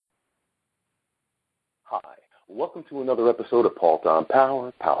Hi, welcome to another episode of Paul Don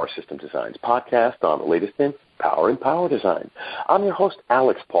Power System Design's podcast on the latest in power and power design. I'm your host,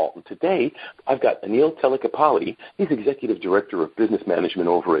 Alex Paulton. Today, I've got Anil Telikapalli. He's Executive Director of Business Management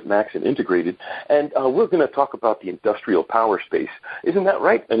over at Maxim Integrated, and we're going to talk about the industrial power space. Isn't that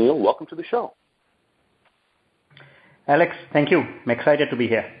right, Anil? Welcome to the show. Alex, thank you. I'm excited to be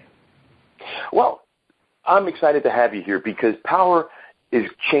here. Well, I'm excited to have you here because power is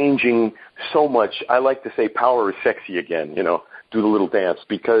changing so much. I like to say power is sexy again, do the little dance,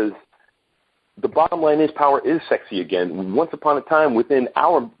 because the bottom line is power is sexy again. Once upon a time, within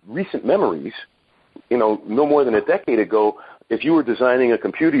our recent memories, no more than a decade ago, if you were designing a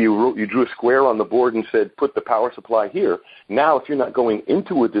computer, you drew a square on the board and said, put the power supply here. Now, if you're not going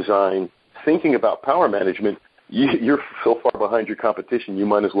into a design thinking about power management, you're so far behind your competition, you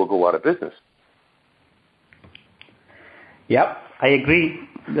might as well go out of business. Yep, I agree.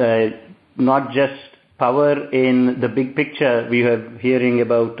 Not just power in the big picture, we are hearing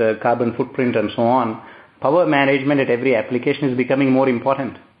about carbon footprint and so on. Power management at every application is becoming more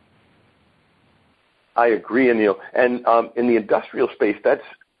important. I agree, Anil. And in the industrial space, that's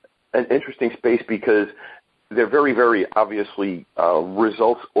an interesting space because they're very, very obviously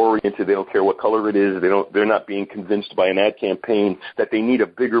results-oriented. They don't care what color it is. They're not being convinced by an ad campaign that they need a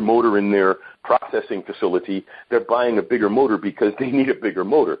bigger motor in their processing facility. They're buying a bigger motor because they need a bigger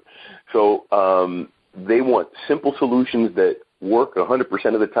motor. So they want simple solutions that work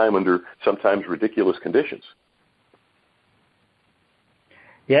 100% of the time under sometimes ridiculous conditions.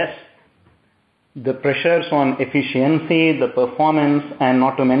 Yes. The pressures on efficiency, the performance, and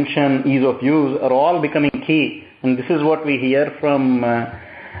not to mention ease of use are all becoming key. And this is what we hear from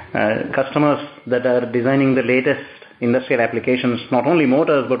customers that are designing the latest industrial applications, not only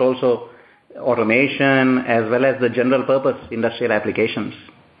motors, but also automation as well as the general purpose industrial applications.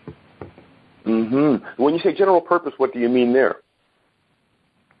 Mm-hmm. When you say general purpose, what do you mean there?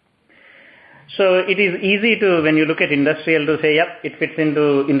 So it is easy to, when you look at industrial, to say, yep, it fits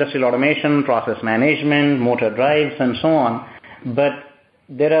into industrial automation, process management, motor drives, and so on. But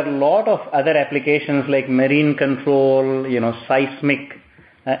there are a lot of other applications like marine control, seismic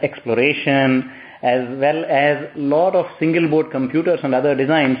exploration, as well as a lot of single board computers and other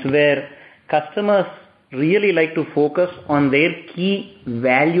designs where customers really like to focus on their key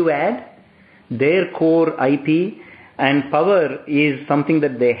value add, their core IP, and power is something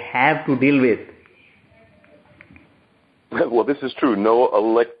that they have to deal with. Well, this is true. No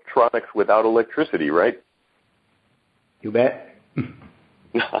electronics without electricity, right? You bet.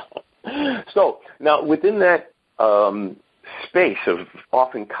 So, now within that space of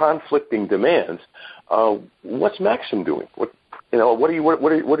often conflicting demands, what's Maxim doing? What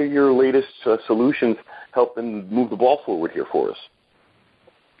are your latest solutions helping move the ball forward here for us?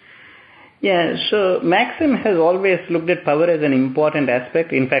 Yeah, so Maxim has always looked at power as an important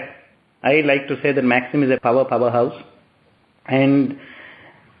aspect. In fact, I like to say that Maxim is a powerhouse. And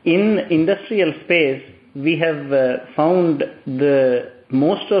in industrial space, we have found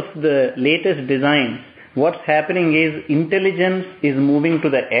most of the latest designs. What's happening is intelligence is moving to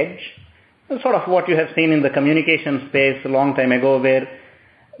the edge. Sort of what you have seen in the communication space a long time ago, where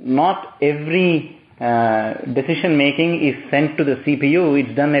not every decision making is sent to the CPU,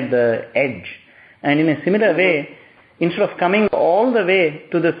 it's done at the edge. And in a similar way, instead of coming all the way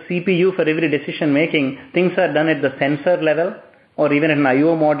to the CPU for every decision making, things are done at the sensor level or even at an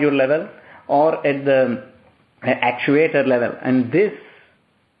I/O module level or at the actuator level. And this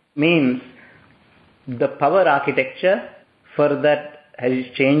means the power architecture for that is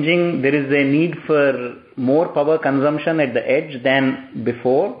changing. There is a need for more power consumption at the edge than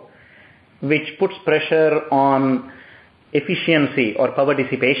before, which puts pressure on efficiency or power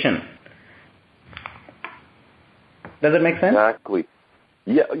dissipation. Does it make sense? Exactly.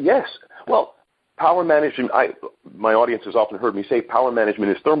 Yeah, yes. Well, power management, my audience has often heard me say power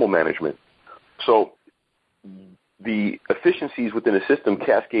management is thermal management. So the efficiencies within a system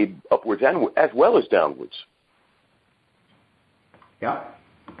cascade upwards and as well as downwards. Yeah.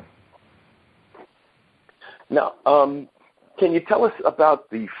 Now, can you tell us about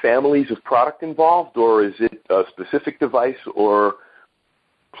the families of product involved, or is it a specific device, or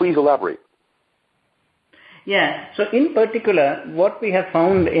please elaborate? Yeah, so in particular, what we have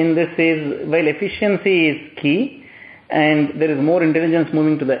found in this is, while efficiency is key and there is more intelligence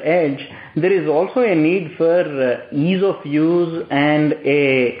moving to the edge, there is also a need for ease of use and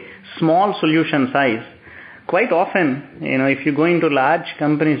a small solution size. Quite often, if you go into large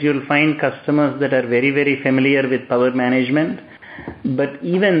companies, you'll find customers that are very, very familiar with power management. But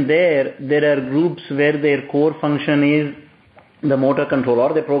even there are groups where their core function is the motor controller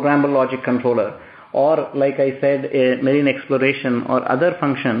or the programmable logic controller, or like I said, marine exploration or other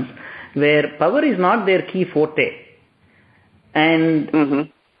functions where power is not their key forte. And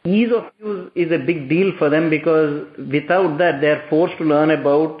ease of use is a big deal for them because without that they are forced to learn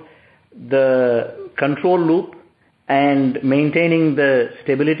about the control loop and maintaining the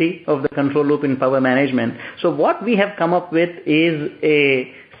stability of the control loop in power management. So what we have come up with is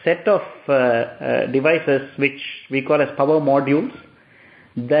a set of devices which we call as power modules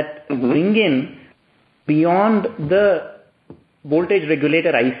that bring in beyond the voltage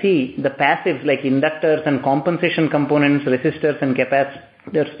regulator IC, the passives like inductors and compensation components, resistors and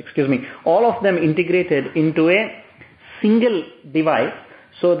capacitors, all of them integrated into a single device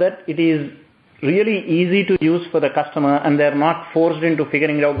so that it is really easy to use for the customer and they're not forced into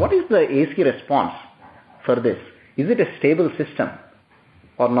figuring out what is the AC response for this. Is it a stable system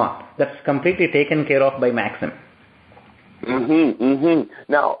or not? That's completely taken care of by Maxim.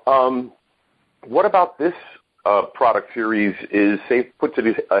 Now, what about this product series is, say, puts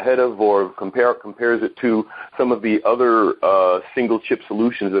it ahead of or compares it to some of the other single chip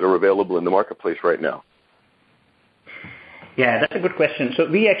solutions that are available in the marketplace right now? Yeah, that's a good question.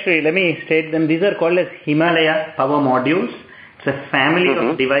 So we actually, let me state them. These are called as Himalaya power modules. It's a family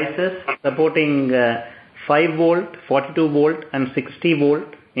of devices supporting 5 volt, 42 volt and 60 volt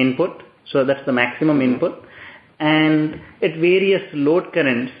input. So that's the maximum input. And at various load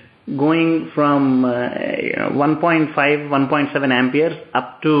currents going from 1.5, 1.7 amperes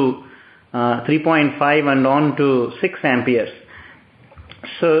up to 3.5 and on to 6 amperes.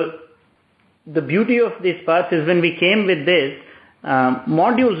 So the beauty of these parts is when we came with this,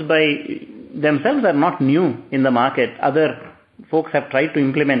 modules by themselves are not new in the market. Other folks have tried to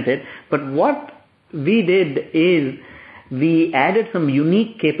implement it. But what we did is we added some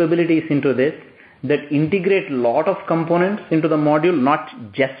unique capabilities into this that integrate a lot of components into the module, not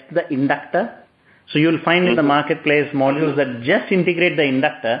just the inductor. So you'll find in the marketplace modules that just integrate the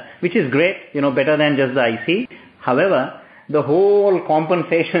inductor, which is great, better than just the IC. However, the whole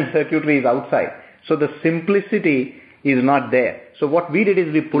compensation circuitry is outside. So the simplicity is not there. So what we did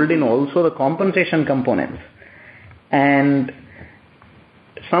is we pulled in also the compensation components. And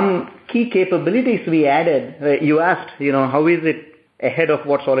some key capabilities we added. You asked, how is it ahead of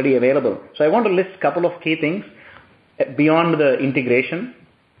what's already available. So I want to list a couple of key things beyond the integration.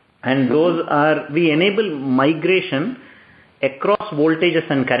 And those are, we enable migration across voltages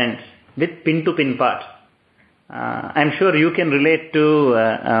and currents with pin-to-pin parts. I'm sure you can relate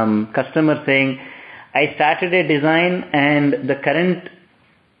to customers saying, I started a design and the current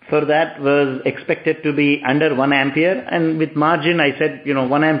for that was expected to be under 1 ampere. And with margin, I said,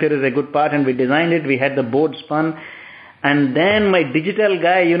 1 ampere is a good part and we designed it. We had the board spun. And then my digital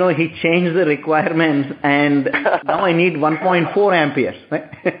guy, he changed the requirements and now I need 1.4 amperes. Right?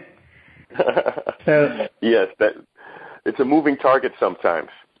 So, yes, it's a moving target sometimes.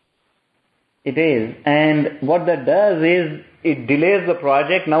 It is. And what that does is it delays the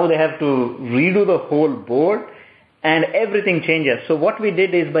project. Now they have to redo the whole board and everything changes. So what we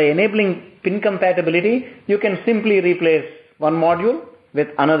did is by enabling pin compatibility, you can simply replace one module with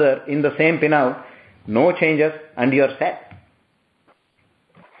another in the same pinout. No changes, and you're set.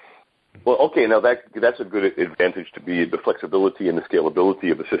 Well, okay, now that's a good advantage to be the flexibility and the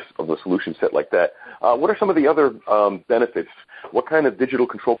scalability of the solution set like that. What are some of the other benefits? What kind of digital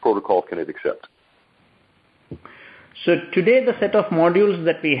control protocol can it accept? So today the set of modules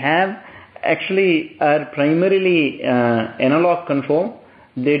that we have actually are primarily analog control.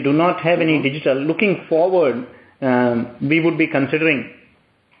 They do not have any digital. Looking forward, we would be considering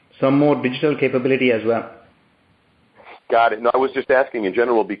some more digital capability as well. Got it. No, I was just asking in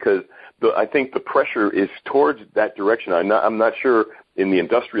general because I think the pressure is towards that direction. I'm not sure in the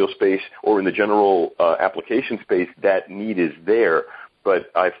industrial space or in the general application space that need is there, but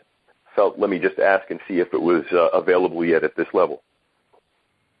I felt let me just ask and see if it was available yet at this level.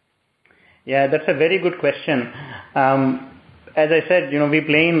 Yeah, that's a very good question. As I said, we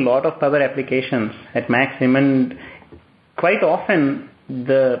play in a lot of power applications at Maxim, and quite often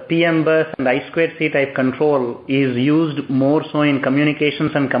the PM bus and I2C type control is used more so in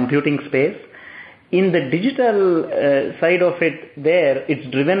communications and computing space. In the digital side of it there, it's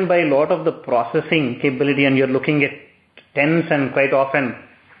driven by a lot of the processing capability and you're looking at tens and quite often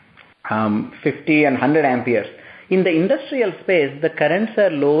 50 and 100 amperes. In the industrial space, the currents are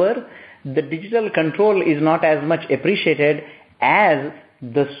lower. The digital control is not as much appreciated as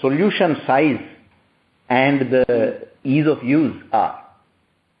the solution size and the ease of use are.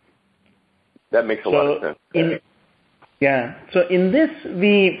 That makes a lot of sense. So in this,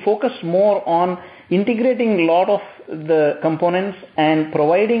 we focus more on integrating a lot of the components and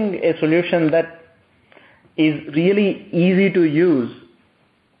providing a solution that is really easy to use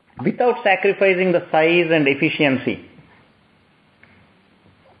without sacrificing the size and efficiency.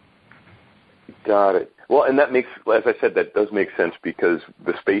 Got it. Well, and that makes, as I said, that does make sense because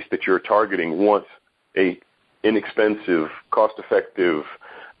the space that you're targeting wants a inexpensive, cost-effective,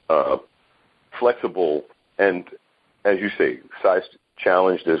 flexible, and, as you say, size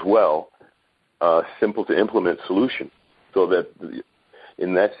challenged as well, simple to implement solution. So that,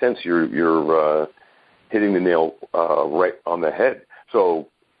 in that sense, you're hitting the nail right on the head. So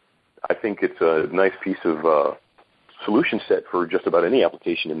I think it's a nice piece of solution set for just about any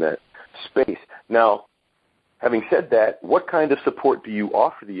application in that space. Now, having said that, what kind of support do you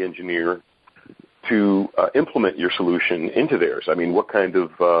offer the engineer to implement your solution into theirs? I mean, what kind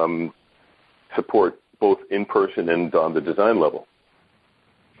of support, both in person and on the design level?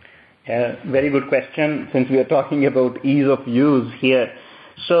 Yeah, very good question, since we are talking about ease of use here.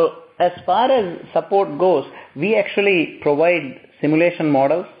 So as far as support goes, we actually provide simulation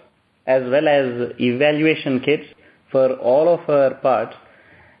models as well as evaluation kits for all of our parts.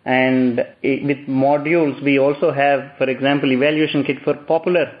 And with modules, we also have, for example, evaluation kit for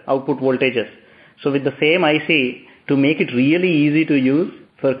popular output voltages. So with the same IC, to make it really easy to use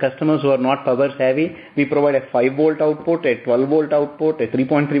for customers who are not power savvy, we provide a 5-volt output, a 12-volt output, a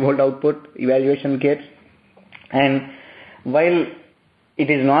 3.3-volt output evaluation kits. And while it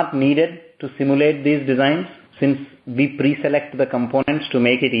is not needed to simulate these designs, since we pre-select the components to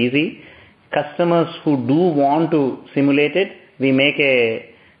make it easy, customers who do want to simulate it, we make a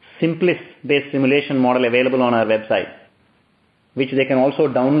Simplis-based simulation model available on our website, which they can also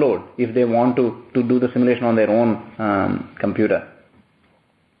download if they want to do the simulation on their own computer.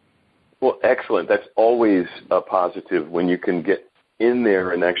 Well, excellent. That's always a positive when you can get in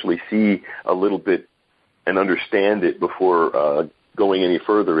there and actually see a little bit and understand it before going any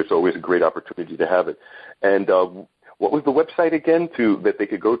further. It's always a great opportunity to have it. And what was the website again that they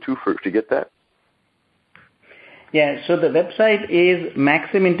could go to get that? Yeah, so the website is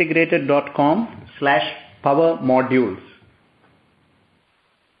maximintegrated.com/power modules.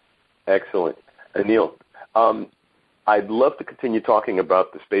 Excellent. Anil, I'd love to continue talking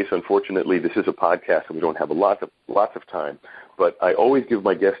about the space. Unfortunately, this is a podcast and we don't have lots of time, but I always give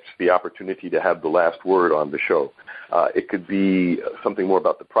my guests the opportunity to have the last word on the show. It could be something more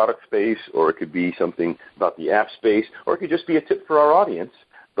about the product space, or it could be something about the app space, or it could just be a tip for our audience,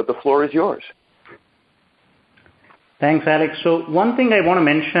 but the floor is yours. Thanks, Alex. So one thing I want to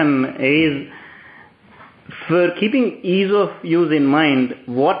mention is, for keeping ease of use in mind,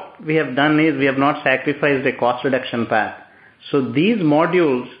 what we have done is we have not sacrificed a cost reduction path. So these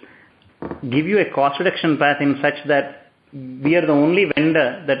modules give you a cost reduction path in such that we are the only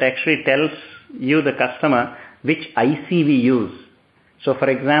vendor that actually tells you, the customer, which IC we use. So for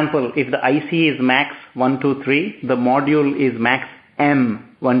example, if the IC is MAX 123, the module is MAX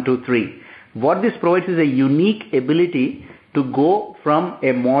M123. What this provides is a unique ability to go from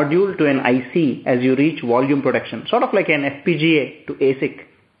a module to an IC as you reach volume production, sort of like an FPGA to ASIC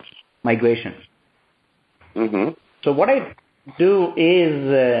migration. Mm-hmm. So what I do is,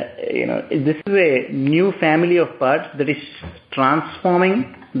 this is a new family of parts that is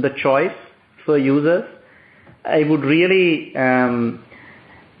transforming the choice for users. I would really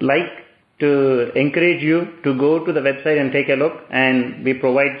like to encourage you to go to the website and take a look, and we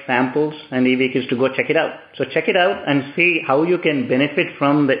provide samples and e-vehicles to go check it out. So check it out and see how you can benefit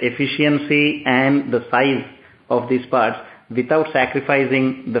from the efficiency and the size of these parts without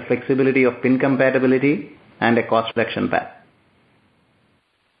sacrificing the flexibility of pin compatibility and a cost reduction path.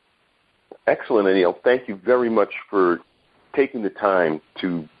 Excellent, Anil. Thank you very much for taking the time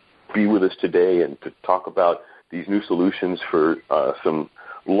to be with us today and to talk about these new solutions for some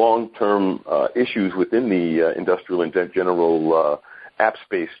long-term issues within the industrial and general app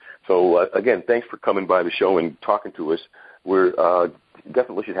space. So, again, thanks for coming by the show and talking to us. We're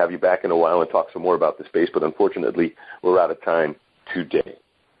definitely should have you back in a while and talk some more about the space, but unfortunately, we're out of time today.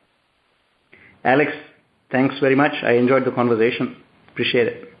 Alex, thanks very much. I enjoyed the conversation. Appreciate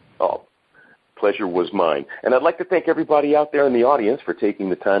it. Oh, pleasure was mine. And I'd like to thank everybody out there in the audience for taking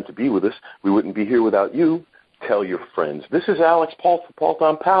the time to be with us. We wouldn't be here without you. Tell your friends. This is Alex Pault for Pault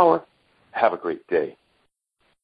on Power. Have a great day.